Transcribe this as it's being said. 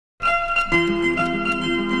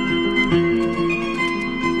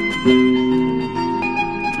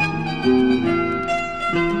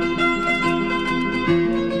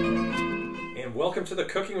the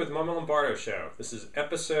Cooking with Mama Lombardo show. This is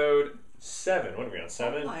episode 7. What are we on,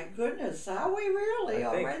 7? Oh my goodness, are we really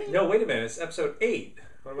already? No, wait a minute. It's episode 8.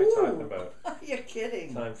 What am I talking about? You're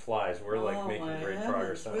kidding. Time flies. We're like making great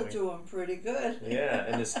progress, aren't we? We're doing pretty good. Yeah,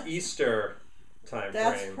 and this Easter time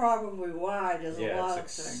That's frame. probably why. There's a lot of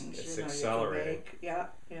it's things it's you accelerating. can make.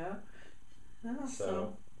 Yeah.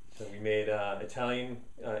 So we made Italian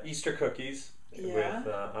Easter cookies with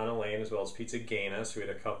Anna Lane as well as Pizza Gaina. So we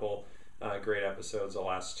had a couple great episodes the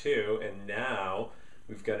last 2, and now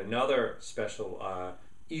we've got another special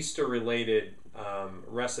Easter-related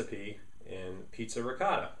recipe in pizza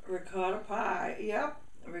ricotta. Ricotta pie. Yep,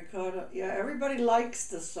 ricotta. Yeah, everybody likes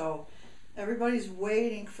this, so everybody's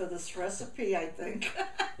waiting for this recipe, I think.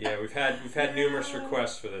 Yeah, we've had numerous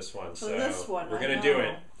requests for this one, so we're gonna do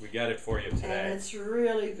it. We got it for you today, and it's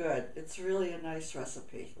really good. It's really a nice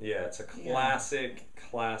recipe. Yeah, it's a classic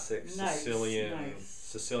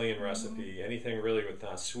Sicilian recipe. Anything really with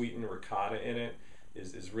sweetened ricotta in it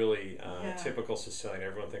is really typical Sicilian.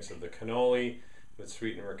 Everyone thinks of the cannoli with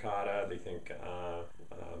sweetened ricotta. They think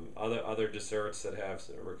other desserts that have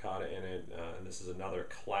ricotta in it, and this is another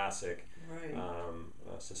classic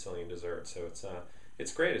Sicilian dessert. So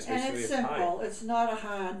it's great. It's basically and it's simple. Pie. It's not a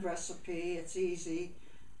hard recipe. It's easy,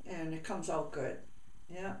 and it comes out good.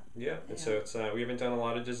 Yeah. And so it's we haven't done a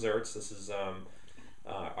lot of desserts. This is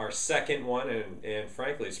our second one, and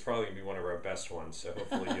frankly, it's probably gonna be one of our best ones. So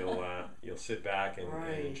hopefully you'll sit back and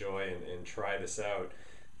enjoy and try this out,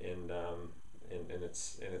 and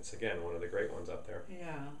it's again one of the great ones up there.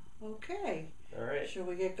 Yeah. Okay. All right. Shall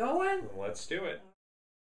we get going? Let's do it.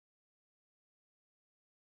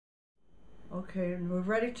 Okay, and we're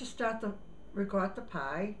ready to start the ricotta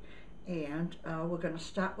pie, and we're going to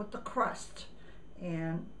start with the crust.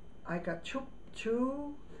 And I got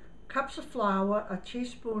two cups of flour, a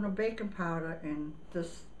teaspoon of baking powder in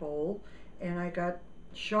this bowl, and I got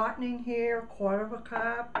shortening here, 1/4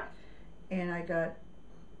 cup, and I got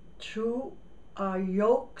two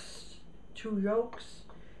yolks,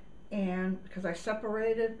 and because I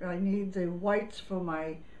separated, I need the whites for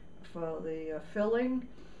the filling.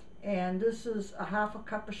 And this is a 1/2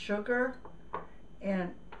 cup of sugar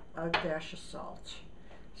and a dash of salt.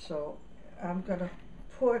 So I'm gonna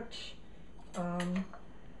put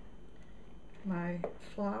my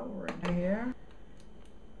flour in here,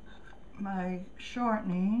 my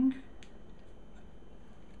shortening,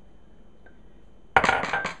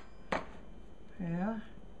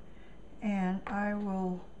 and I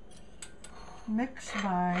will mix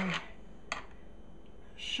my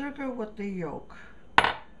sugar with the yolk.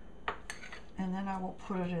 And then I will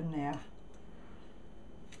put it in there.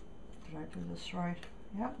 Did I do this right?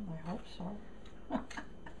 Yep, I hope so.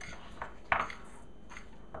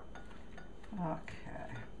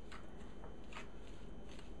 Okay.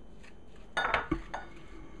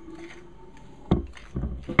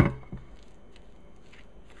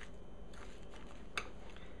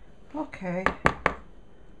 Okay.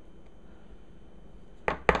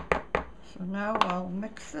 So now I'll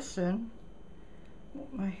mix this in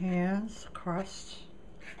with my hands, crust.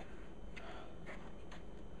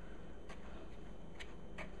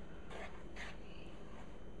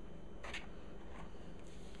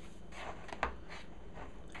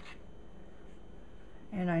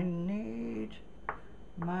 And I need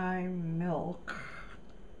my milk.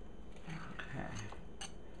 Okay.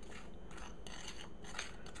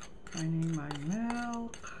 I need my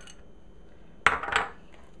milk.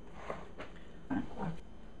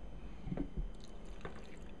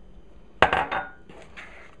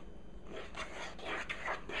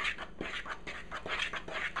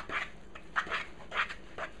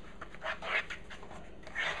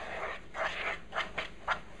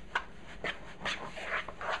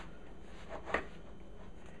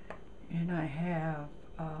 And I have,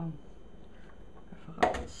 I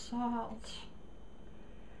forgot the salt,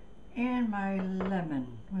 and my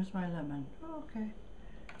lemon. Where's my lemon? Oh, okay.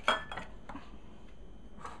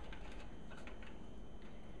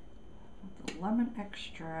 Put the lemon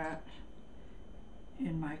extract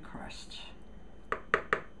in my crust.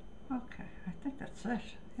 Okay, I think that's it.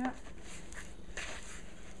 Yeah.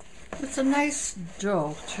 It's a nice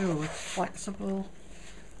dough too. It's flexible.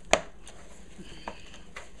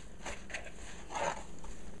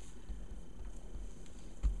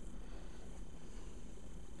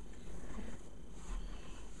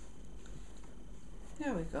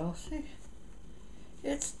 There we go, see?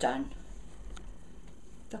 It's done.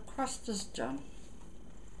 The crust is done.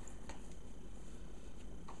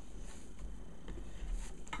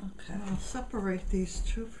 Okay, I'll separate these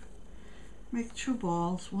two, make 2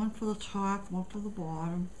 balls, one for the top, one for the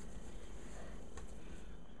bottom.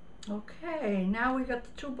 Okay, now we got the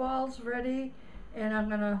two balls ready, and I'm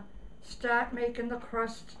gonna start making the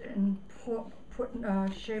crust and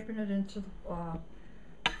shaping it into the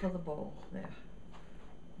for the bowl there.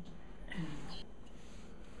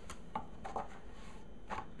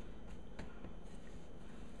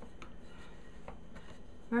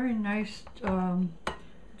 Very nice dough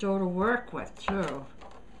to work with too.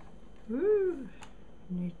 Woo!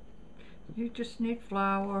 You just need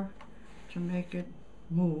flour to make it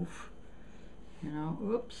move. You know,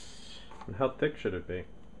 oops. And how thick should it be?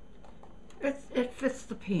 It fits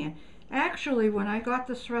the pan. Actually, when I got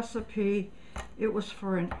this recipe, it was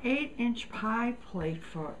for an 8-inch pie plate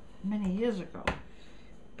for many years ago.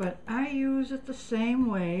 But I use it the same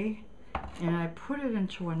way, and I put it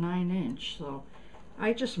into a 9-inch, so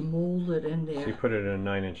I just mold it in there. So you put it in a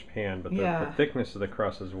 9-inch pan, but the thickness of the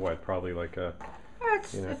crust is what? Probably like a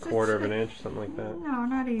quarter of an inch, something like that? No,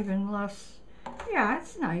 not even less. Yeah,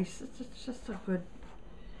 it's nice. It's just a good,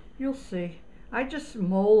 you'll see. I just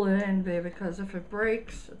mold it in there because if it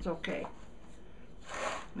breaks, it's okay.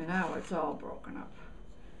 And now it's all broken up,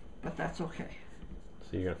 but that's okay.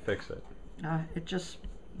 So you're gonna fix it? It just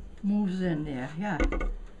moves in there, yeah.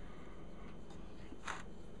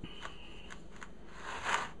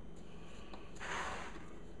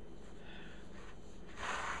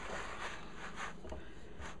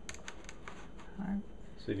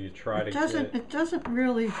 So do you try to get it? It doesn't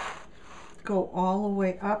really go all the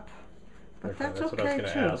way up, but that's okay too. That's what I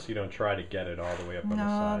was going to ask. You don't try to get it all the way up on the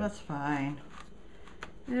side. No, that's fine.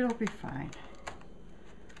 It'll be fine.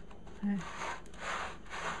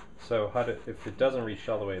 So if it doesn't reach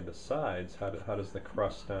all the way to the sides, how does the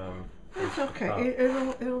crust It's okay.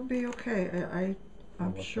 It'll be okay.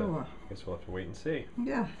 I'm sure. I guess we'll have to wait and see.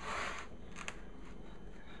 Yeah.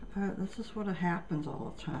 This is what happens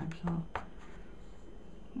all the time. So.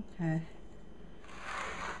 Okay.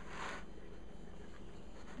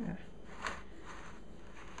 Yeah.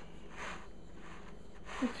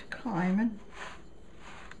 It's climbing.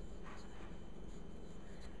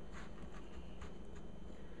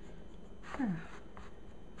 Yeah.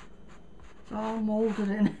 It's all molded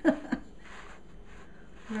in.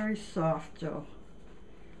 Very soft dough.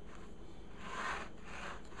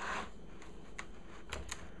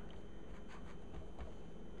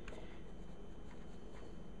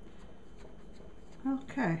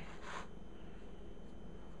 Okay.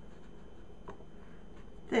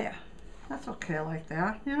 There. That's okay like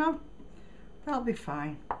that, you know? That'll be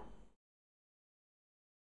fine.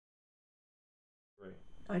 Right.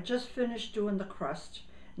 I just finished doing the crust.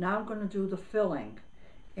 Now I'm going to do the filling.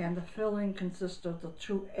 And the filling consists of the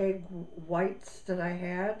 2 egg whites that I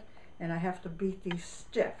had, and I have to beat these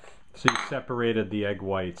stiff. So you separated the egg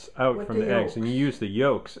whites out from the eggs, and you used the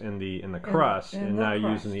yolks in the crust, and now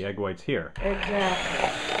you're using the egg whites here.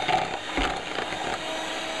 Exactly.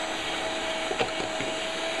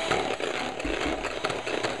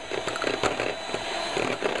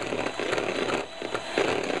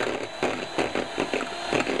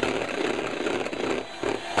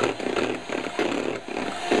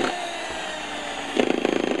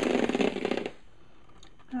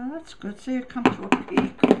 Oh, that's good. See, it comes to a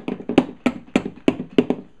peak.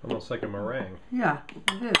 Almost like a meringue. Yeah,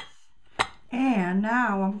 it is. And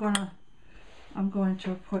now I'm going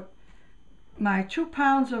to put my 2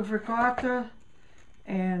 pounds of ricotta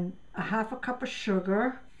and a half a cup of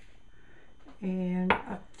sugar and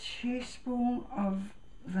a teaspoon of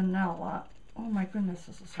vanilla. Oh my goodness,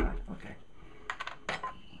 this is hot. Okay.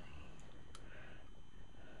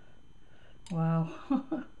 Wow.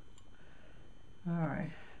 All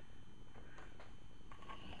right.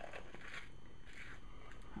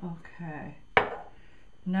 Okay.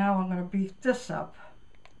 Now I'm going to beat this up.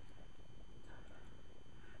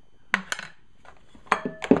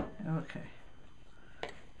 Okay.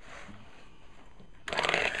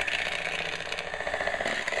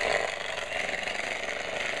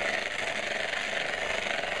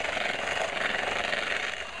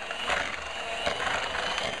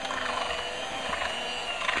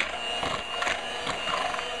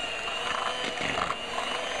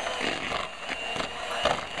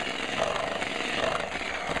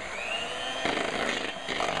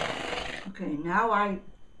 Okay, now I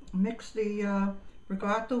mix the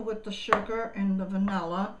ricotta with the sugar and the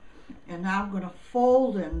vanilla, and now I'm going to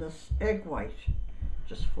fold in this egg white.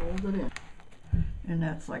 Just fold it in. And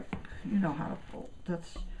that's like, you know how to fold.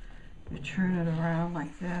 That's, you turn it around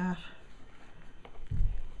like that.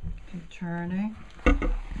 Keep turning. That's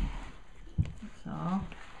all.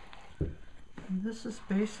 And this is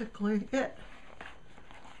basically it.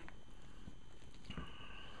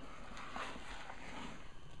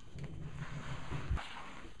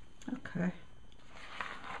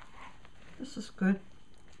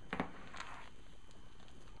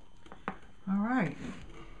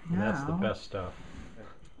 And that's the best stuff.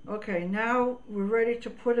 Okay, now we're ready to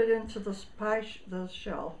put it into the the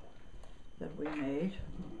shell that we made.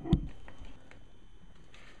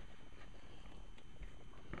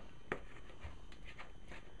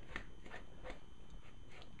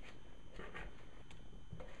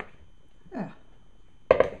 Yeah.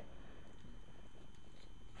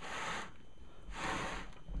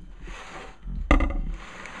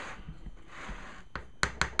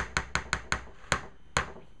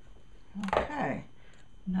 Okay,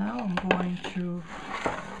 now I'm going to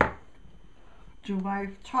do my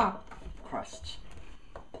top crust.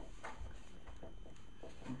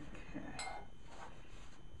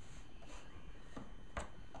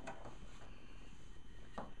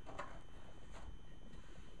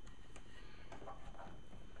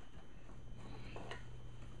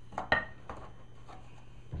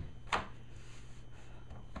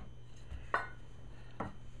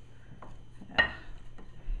 Okay.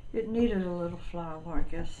 It needed a little flour, I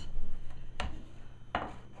guess.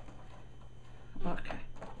 Okay,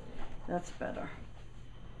 that's better.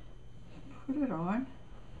 Put it on,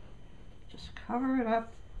 just cover it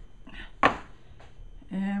up,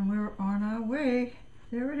 and we're on our way.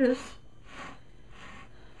 There it is.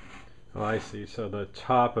 Oh, I see. So the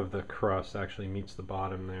top of the crust actually meets the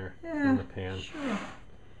bottom there in the pan. Sure.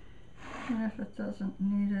 And if it doesn't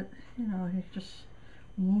need it, you know, you just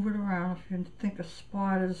move it around. If you think a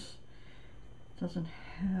spot doesn't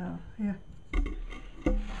have, yeah.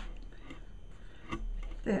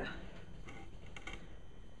 There.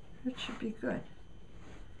 It should be good.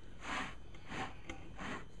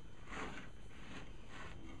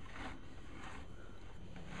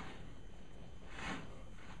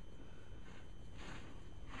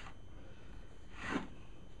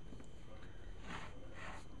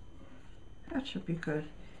 That should be good.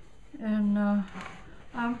 And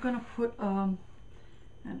I'm gonna put an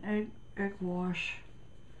egg wash,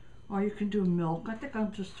 or you can do milk. I think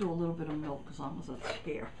I'll just do a little bit of milk as long as it's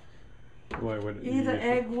here. Why would Either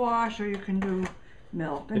egg wash or you can do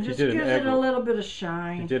milk, and if just you did gives it a little bit of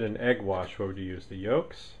shine. If you did an egg wash, what would you use? The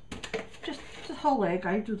yolks? Just the whole egg.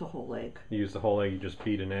 I do the whole egg. You use the whole egg. You just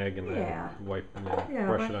beat an egg and then wipe and then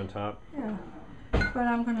brush it on top. Yeah, but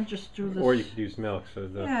I'm gonna just do this. Or you could use milk. So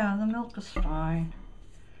yeah, the milk is fine.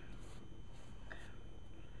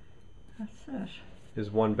 That's it. Is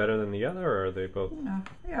one better than the other, or are they both? No.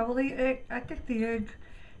 Yeah, well, the egg. I think the egg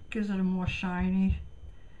gives it a more shiny.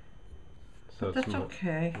 So that's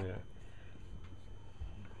okay. Yeah.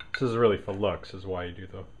 This is really for looks, is why you do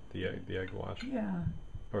the egg wash. Yeah.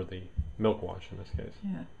 Or the milk wash in this case.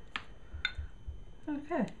 Yeah.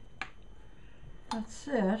 Okay. That's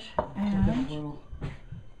it.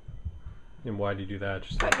 And why do you do that?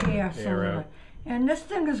 Just air out. And this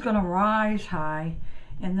thing is going to rise high,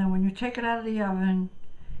 and then when you take it out of the oven,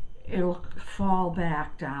 it'll fall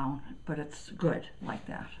back down, but it's good like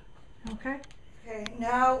that. Okay? Okay,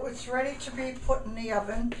 now it's ready to be put in the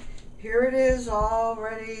oven. Here it is,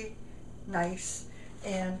 already nice.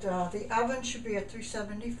 And the oven should be at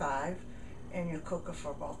 375, and you cook it for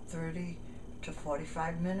about 30 to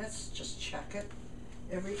 45 minutes. Just check it.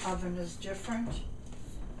 Every oven is different.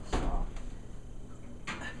 So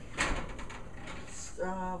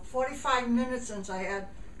 45 minutes since I had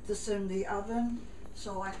this in the oven,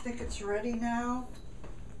 so I think it's ready now.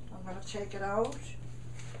 I'm going to take it out.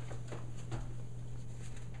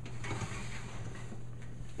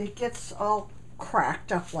 It gets all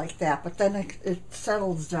cracked up like that, but then it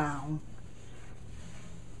settles down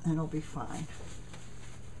and it'll be fine.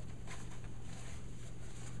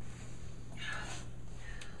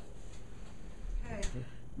 Okay,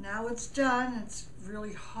 now it's done. It's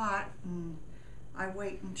really hot, and I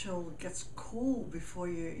wait until it gets cool before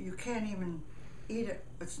you can't even eat it.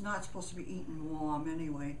 It's not supposed to be eaten warm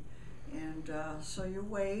anyway. And so you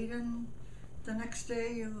wait, and the next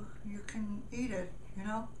day you can eat it, you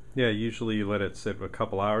know? Yeah, usually you let it sit a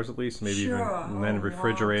couple hours at least, maybe sure. even, and then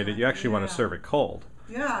refrigerate it. You actually want to serve it cold.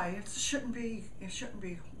 Yeah, it shouldn't be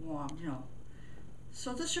warm, you know.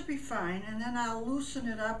 So this should be fine, and then I'll loosen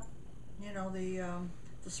it up, you know, the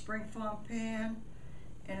springform pan,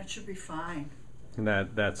 and it should be fine. And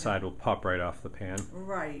that side will pop right off the pan.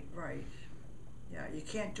 Right. Yeah, you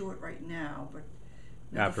can't do it right now, but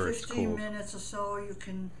after it's 15 minutes or so, you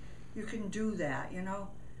can do that, you know.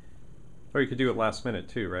 Or you could do it last minute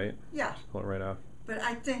too, right? Yeah. Just pull it right off. But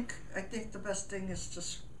I think the best thing is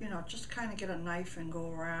just kind of get a knife and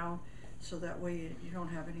go around, so that way you don't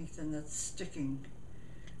have anything that's sticking,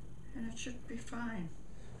 and it should be fine.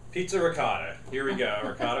 Pizza ricotta. Here we go.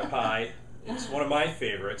 Ricotta pie. It's one of my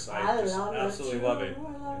favorites. I just absolutely love it.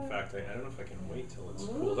 In fact, I don't know if I can wait till it's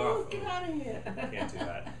cooled off. Get out of here. I can't do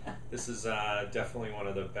that. this is definitely one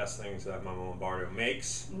of the best things that Mama Lombardo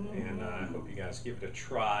makes, and I hope you guys give it a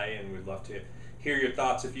try, and we'd love to hear your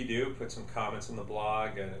thoughts if you do. Put some comments in the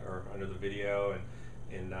blog or under the video,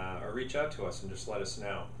 and or reach out to us and just let us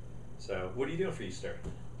know. So, what are you doing for Easter?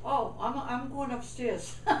 Oh, I'm going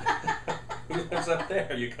upstairs. Who lives up there?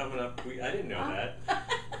 Are you coming up? I didn't know that.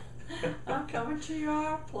 I'm coming to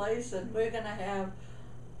your place, and we're gonna have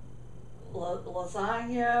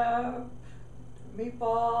lasagna,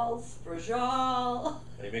 meatballs, brajol.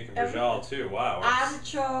 Are you making brajol too? Wow.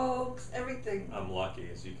 Artichokes, everything. I'm lucky,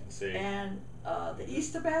 as you can see. And the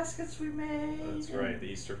Easter baskets we made. That's right, the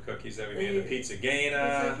Easter cookies that we made, the pizza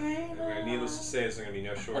gaina. Needless to say, there's going to be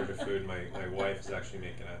no shortage of food. My wife is actually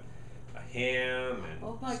making a ham and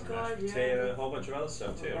some mashed potato, a whole bunch of other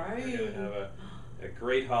stuff too. Right. We're going to have a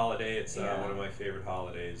great holiday. It's one of my favorite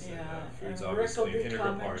holidays. Yeah. Food's and obviously Rick will an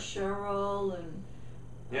integral be part. Cheryl and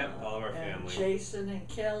all of our family. Jason and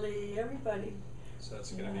Kelly, everybody. So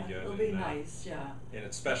that's going to be good. It'll be nice, yeah. And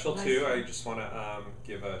it's special too. I just want to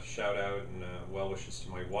give a shout out and well wishes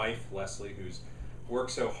to my wife, Leslie, who's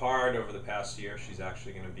worked so hard over the past year. She's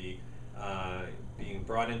actually going to be being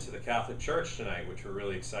brought into the Catholic Church tonight, which we're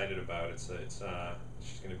really excited about. She's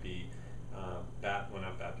going to be not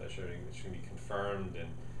baptized. She's going to be confirmed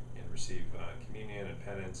and receive communion and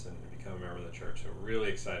penance and become a member of the church. So we're really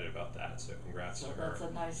excited about that. So congrats to her. That's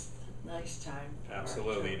a nice time.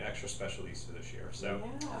 Absolutely, an extra special Easter this year. So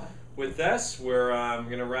with this, we're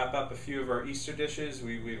going to wrap up a few of our Easter dishes.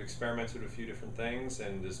 We've experimented with a few different things,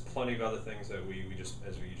 and there's plenty of other things that we just,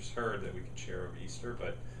 as we just heard, that we could share over Easter,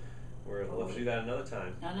 but we'll have to do that another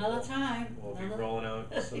time. We'll be rolling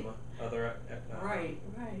out some other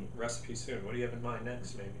recipes soon. What do you have in mind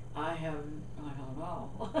next, maybe? I don't know.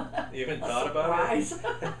 You haven't thought about it?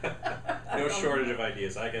 No shortage of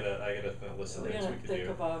ideas. I got a list of things we could think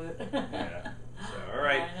do. About it. Yeah. So, all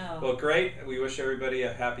right. Well, great. We wish everybody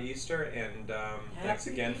a happy Easter, and thanks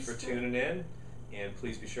again for tuning in. And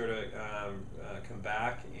please be sure to come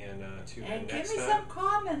back and tune in next time. And give me some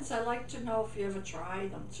comments. I'd like to know if you ever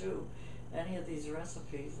tried them too. Any of these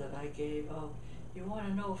recipes that I gave. You want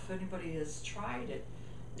to know if anybody has tried it.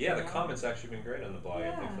 Yeah, the comments actually been great on the blog,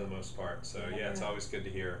 I think, for the most part. So it's always good to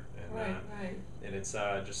hear. And, right. And it's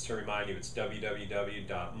just to remind you, it's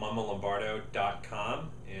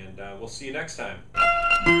www.mamalombardo.com, and we'll see you next time.